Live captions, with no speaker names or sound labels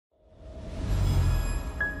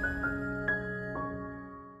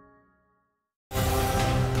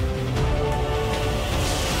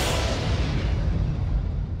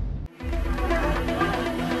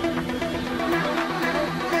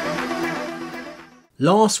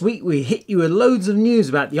Last week we hit you with loads of news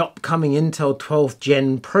about the upcoming Intel 12th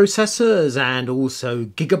Gen processors and also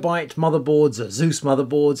Gigabyte motherboards, Asus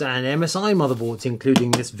motherboards and MSI motherboards, including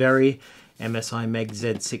this very MSI Meg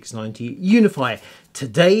Z690 Unify.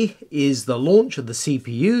 Today is the launch of the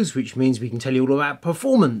CPUs, which means we can tell you all about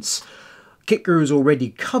performance. KitGuru's already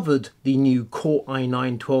covered the new Core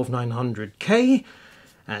i9-12900K,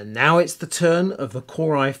 and now it's the turn of the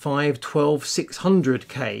Core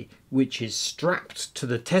i5-12600K, which is strapped to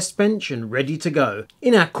the test bench and ready to go.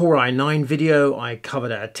 In our Core i9 video, I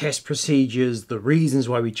covered our test procedures, the reasons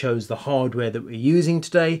why we chose the hardware that we're using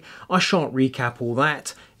today. I shan't recap all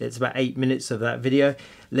that. It's about 8 minutes of that video.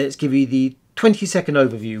 Let's give you the 20-second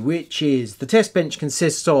overview, which is the test bench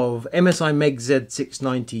consists of MSI Meg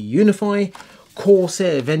Z690 Unify,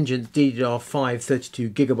 Corsair Vengeance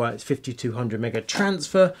DDR5 32GB 5200 mega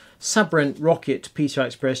transfer, Sabrent Rocket PCI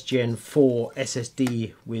Express Gen 4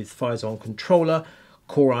 SSD with Phison controller,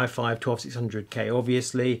 Core i5-12600K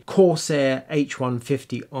obviously, Corsair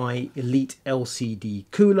H150i Elite LCD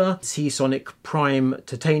cooler, Seasonic Prime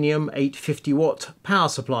Titanium 850 watt power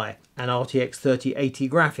supply, and RTX 3080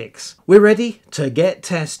 graphics. We're ready to get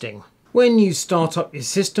testing. When you start up your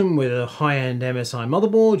system with a high-end MSI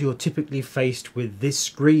motherboard, you're typically faced with this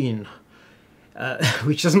screen,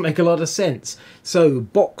 which doesn't make a lot of sense. So,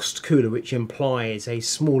 boxed cooler, which implies a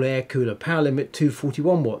small air cooler, power limit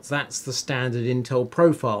 241 watts, that's the standard Intel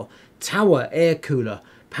profile. Tower air cooler,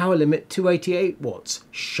 power limit 288 watts.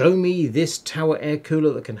 Show me this tower air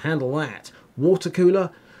cooler that can handle that. Water cooler,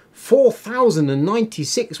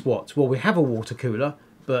 4096 watts. Well, we have a water cooler,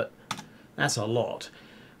 but that's a lot.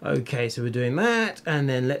 Okay, so we're doing that, and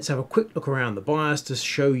then let's have a quick look around the BIOS to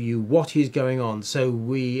show you what is going on. So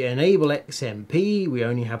we enable XMP, we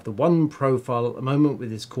only have the one profile at the moment with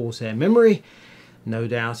this Corsair memory. No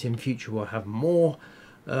doubt in future we'll have more.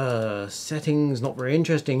 Settings, not very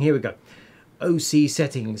interesting, here we go. OC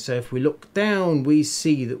settings, so if we look down we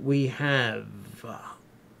see that we have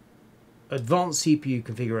advanced CPU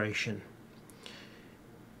configuration.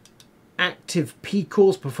 Active P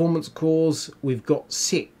cores, performance cores, we've got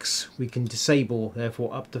 6. We can disable,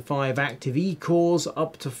 therefore, up to 5. Active E cores,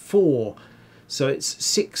 up to 4. So it's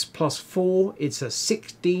 6 plus 4. It's a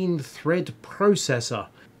 16-thread processor,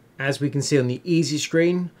 as we can see on the easy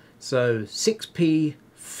screen. So 6P,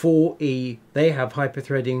 4E, they have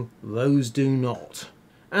hyperthreading, those do not.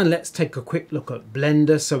 And let's take a quick look at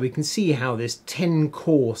Blender so we can see how this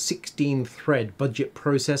 10-core, 16-thread budget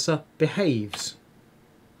processor behaves.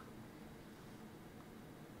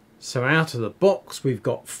 So out of the box, we've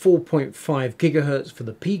got 4.5 GHz for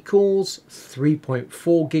the P cores, 3.4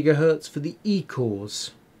 GHz for the E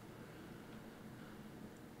cores.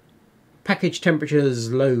 Package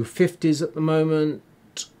temperatures low 50s at the moment,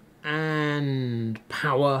 and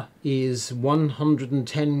power is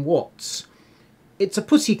 110 watts. It's a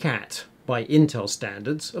pussycat by Intel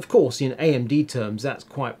standards. Of course, in AMD terms, that's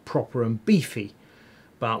quite proper and beefy.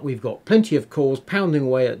 But we've got plenty of cores pounding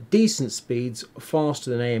away at decent speeds,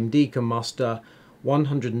 faster than AMD can muster,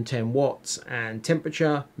 110 watts, and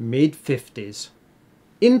temperature mid-50s.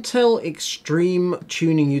 Intel Extreme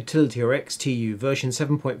Tuning Utility, or XTU, version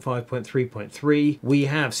 7.5.3.3. We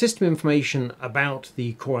have system information about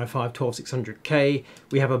the Core i5-12600K.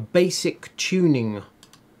 We have a basic tuning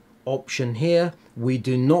option here. We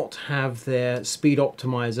do not have their speed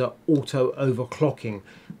optimizer auto overclocking.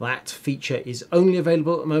 That feature is only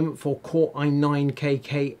available at the moment for Core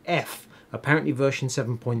i9-KKF. Apparently version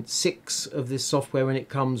 7.6 of this software, when it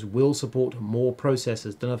comes, will support more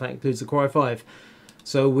processors. Don't know if that includes the Core i5.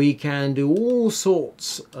 So we can do all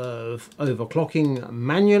sorts of overclocking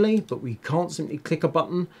manually, but we can't simply click a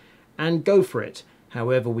button and go for it.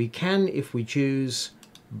 However, we can, if we choose,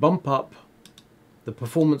 bump up the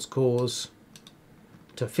performance cores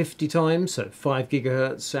to 50 times, so 5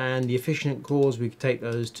 GHz, and the efficient cores, we could take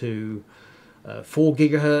those to 4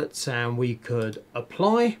 GHz, and we could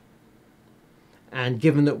apply. And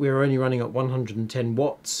given that we're only running at 110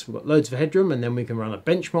 watts, we've got loads of headroom, and then we can run a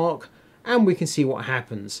benchmark, and we can see what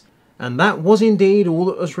happens. And that was indeed all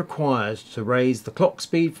that was required to raise the clock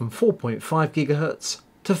speed from 4.5 GHz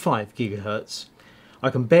to 5 GHz. I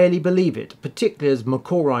can barely believe it, particularly as my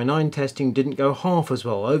Core i9 testing didn't go half as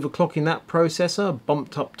well. Overclocking that processor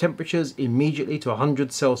bumped up temperatures immediately to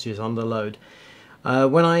 100 Celsius under load.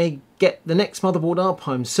 When I get the next motherboard up,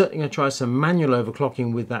 I'm certainly going to try some manual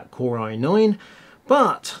overclocking with that Core i9.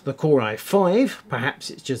 But the Core i5, perhaps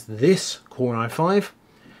it's just this Core i5,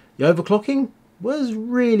 the overclocking was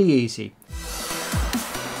really easy.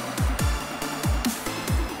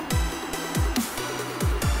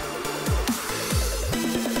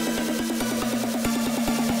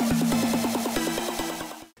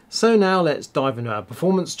 So now let's dive into our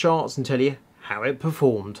performance charts and tell you how it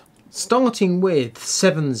performed. Starting with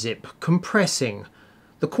 7-zip compressing.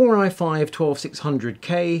 The Core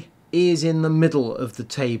i5-12600K is in the middle of the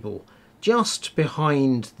table, just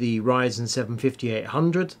behind the Ryzen 7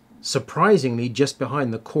 5800, surprisingly just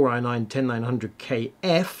behind the Core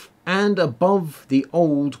i9-10900KF, and above the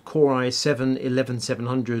old Core i7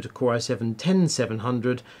 11700, Core i7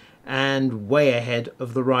 10700, and way ahead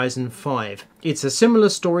of the Ryzen 5. It's a similar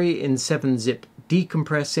story in 7-zip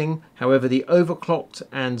decompressing, however the overclocked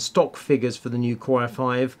and stock figures for the new Core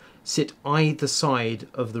i5 sit either side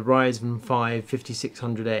of the Ryzen 5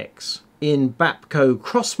 5600X. In Bapco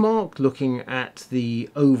Crossmark, looking at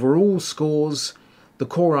the overall scores, the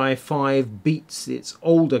Core i5 beats its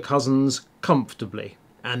older cousins comfortably.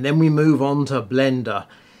 And then we move on to Blender.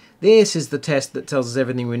 This is the test that tells us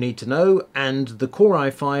everything we need to know, and the Core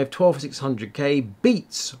i5-12600K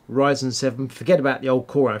beats Ryzen 7, forget about the old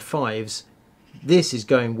Core i5s. This is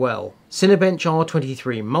going well. Cinebench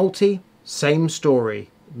R23 Multi, same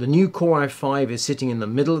story. The new Core i5 is sitting in the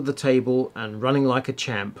middle of the table and running like a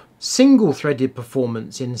champ. Single-threaded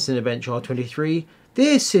performance in Cinebench R23.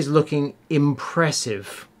 This is looking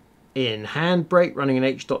impressive. In Handbrake, running an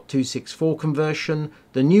H.264 conversion,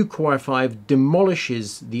 the new Core i5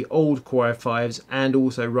 demolishes the old Core i5s and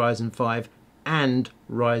also Ryzen 5 and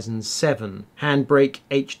Ryzen 7. Handbrake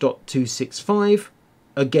H.265,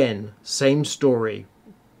 again, same story.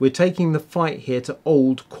 We're taking the fight here to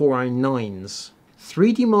old Core i9s.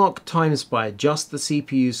 3D Mark TimeSpy, just the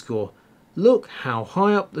CPU score. Look how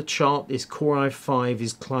high up the chart this Core i5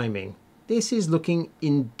 is climbing. This is looking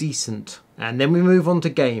indecent. And then we move on to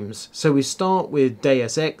games. So we start with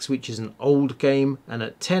Deus Ex, which is an old game, and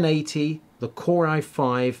at 1080 the Core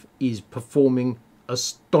i5 is performing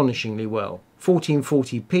astonishingly well.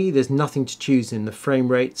 1440p, there's nothing to choose in the frame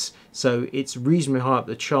rates, so it's reasonably high up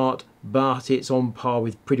the chart, but it's on par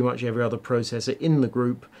with pretty much every other processor in the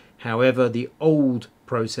group. However, the old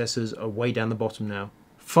processors are way down the bottom now.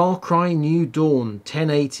 Far Cry New Dawn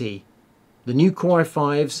 1080. The new Core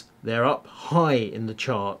i5s, they're up high in the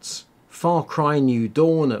charts. Far Cry New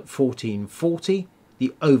Dawn at 1440.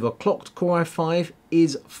 The overclocked Core i5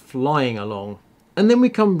 is flying along. And then we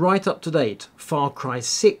come right up to date. Far Cry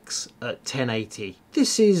 6 at 1080.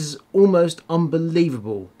 This is almost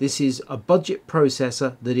unbelievable. This is a budget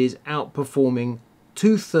processor that is outperforming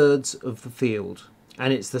 2/3 of the field.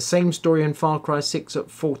 And it's the same story in Far Cry 6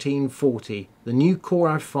 at 1440. The new Core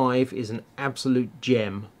i5 is an absolute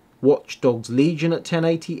gem. Watch Dogs Legion at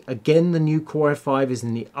 1080, again the new Core i5 is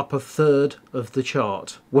in the upper third of the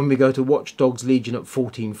chart. When we go to Watch Dogs Legion at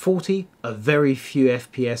 1440, a very few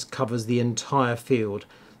FPS covers the entire field.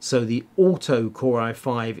 So the auto Core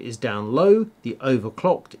i5 is down low, the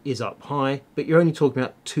overclocked is up high, but you're only talking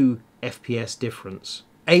about 2 FPS difference.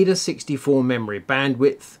 Ada 64 memory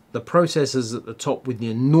bandwidth. The processors at the top with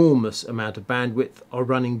the enormous amount of bandwidth are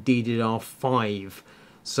running DDR5.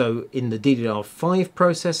 So in the DDR5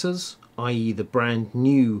 processors, i.e. the brand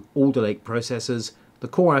new Alder Lake processors, the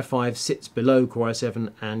Core i5 sits below Core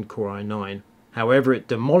i7 and Core i9. However, it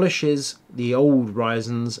demolishes the old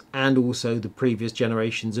Ryzens and also the previous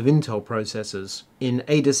generations of Intel processors. In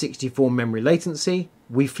Ada 64 memory latency,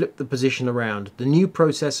 we flip the position around. The new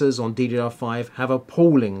processors on DDR5 have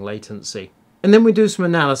appalling latency. And then we do some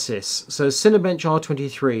analysis. So Cinebench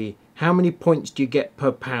R23, how many points do you get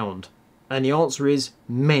per pound? And the answer is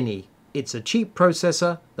many. It's a cheap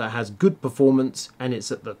processor that has good performance and it's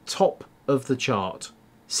at the top of the chart.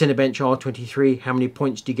 Cinebench R23, how many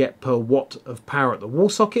points do you get per watt of power at the wall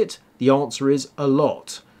socket? The answer is a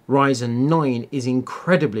lot. Ryzen 9 is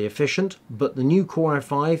incredibly efficient, but the new Core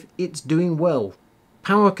i5, it's doing well.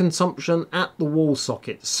 Power consumption at the wall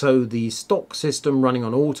socket, so the stock system running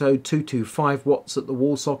on auto, 225 watts at the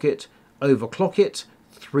wall socket, overclock it,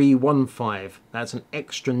 315. That's an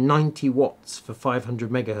extra 90 watts for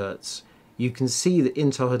 500 megahertz. You can see that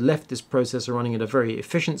Intel had left this processor running at a very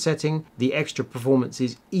efficient setting. The extra performance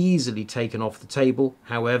is easily taken off the table.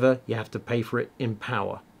 However, you have to pay for it in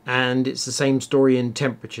power. And it's the same story in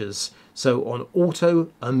temperatures. So on auto,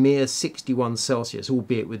 a mere 61 Celsius,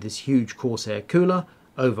 albeit with this huge Corsair cooler.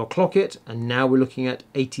 Overclock it, and now we're looking at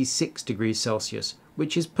 86 degrees Celsius,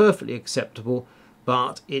 which is perfectly acceptable,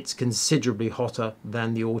 but it's considerably hotter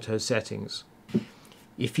than the auto settings.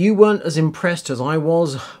 If you weren't as impressed as I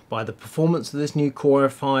was by the performance of this new Core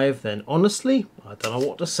i5, then honestly, I don't know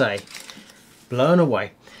what to say. Blown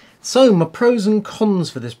away. So, my pros and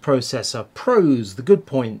cons for this processor. Pros, the good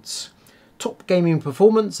points. Top gaming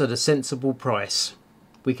performance at a sensible price.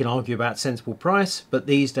 We can argue about sensible price, but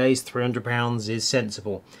these days £300 is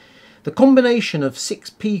sensible. The combination of 6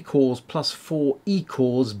 P cores plus 4 E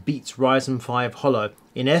cores beats Ryzen 5 Holo.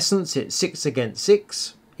 In essence, it's 6 against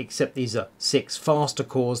 6, except these are 6 faster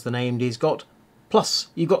cores than AMD's got, plus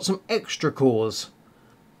you've got some extra cores.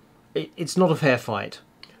 It's not a fair fight.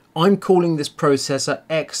 I'm calling this processor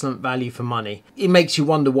excellent value for money. It makes you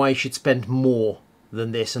wonder why you should spend more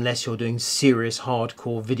than this unless you're doing serious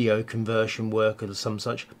hardcore video conversion work or some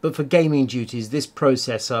such. But for gaming duties, this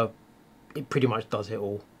processor, it pretty much does it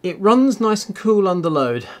all. It runs nice and cool under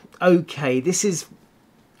load. Okay, this is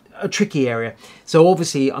a tricky area. So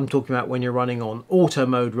obviously I'm talking about when you're running on auto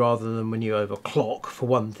mode rather than when you overclock. For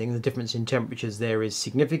one thing, the difference in temperatures there is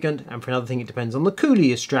significant, and for another thing, it depends on the cooler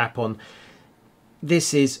you strap on.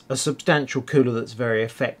 This is a substantial cooler that's very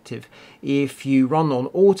effective. If you run on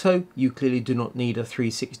auto, you clearly do not need a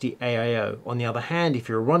 360 AIO. On the other hand, if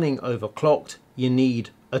you're running overclocked, you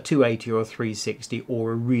need a 280 or a 360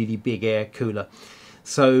 or a really big air cooler.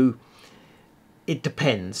 So it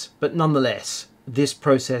depends, but nonetheless, this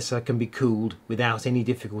processor can be cooled without any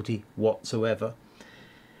difficulty whatsoever.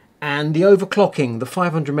 And the overclocking, the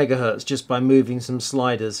 500 megahertz just by moving some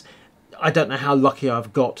sliders, I don't know how lucky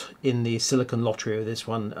I've got in the silicon lottery of this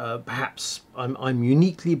one. Perhaps I'm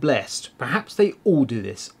uniquely blessed. Perhaps they all do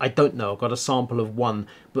this. I don't know. I've got a sample of one.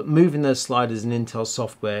 But moving those sliders in Intel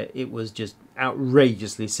software, it was just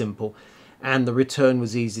outrageously simple. And the return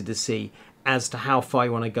was easy to see. As to how far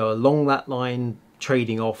you want to go along that line,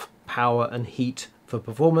 trading off power and heat for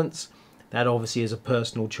performance, that obviously is a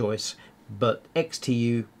personal choice. But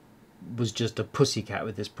XTU was just a pussycat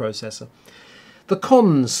with this processor. The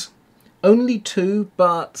cons. Only two,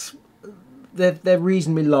 but they're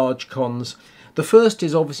reasonably large cons. The first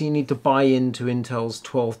is obviously you need to buy into Intel's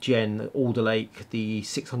 12th gen Alder Lake, the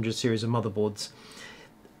 600 series of motherboards,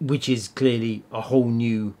 which is clearly a whole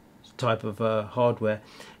new type of hardware.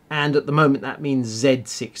 And at the moment that means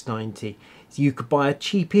Z690. You could buy a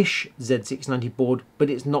cheapish Z690 board,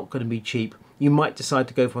 but it's not going to be cheap. You might decide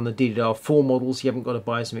to go for one of the DDR4 models. You haven't got to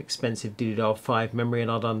buy some expensive DDR5 memory,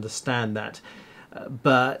 and I'd understand that.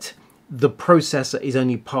 But the processor is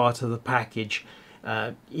only part of the package.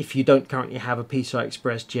 If you don't currently have a PCI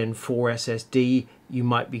Express Gen 4 SSD, you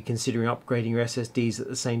might be considering upgrading your SSDs at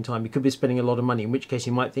the same time. You could be spending a lot of money, in which case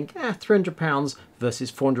you might think, £300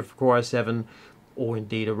 versus £400 for Core i7, or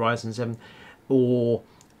indeed a Ryzen 7, or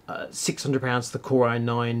 £600 for the Core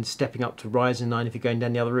i9, stepping up to Ryzen 9 if you're going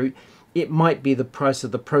down the other route. It might be the price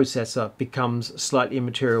of the processor becomes slightly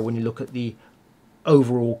immaterial when you look at the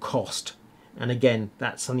overall cost. And again,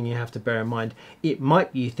 that's something you have to bear in mind. It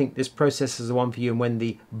might be you think this processor is the one for you, and when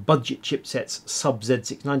the budget chipsets sub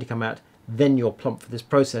Z690 come out, then you're plump for this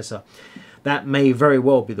processor. That may very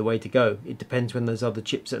well be the way to go. It depends when those other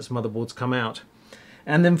chipsets and motherboards come out.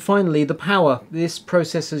 And then finally, the power. This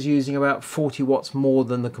processor is using about 40 watts more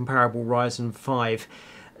than the comparable Ryzen 5.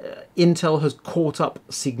 Intel has caught up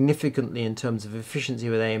significantly in terms of efficiency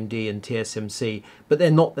with AMD and TSMC, but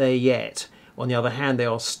they're not there yet. On the other hand, they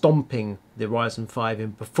are stomping the Ryzen 5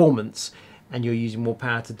 in performance, and you're using more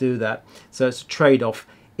power to do that. So it's a trade-off.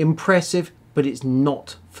 Impressive, but it's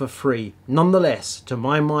not for free. Nonetheless, to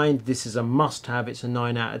my mind, this is a must-have. It's a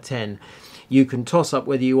 9 out of 10. You can toss up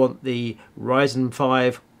whether you want the Ryzen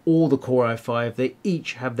 5 or the Core i5. They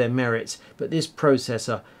each have their merits, but this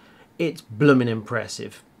processor, it's blooming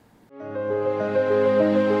impressive.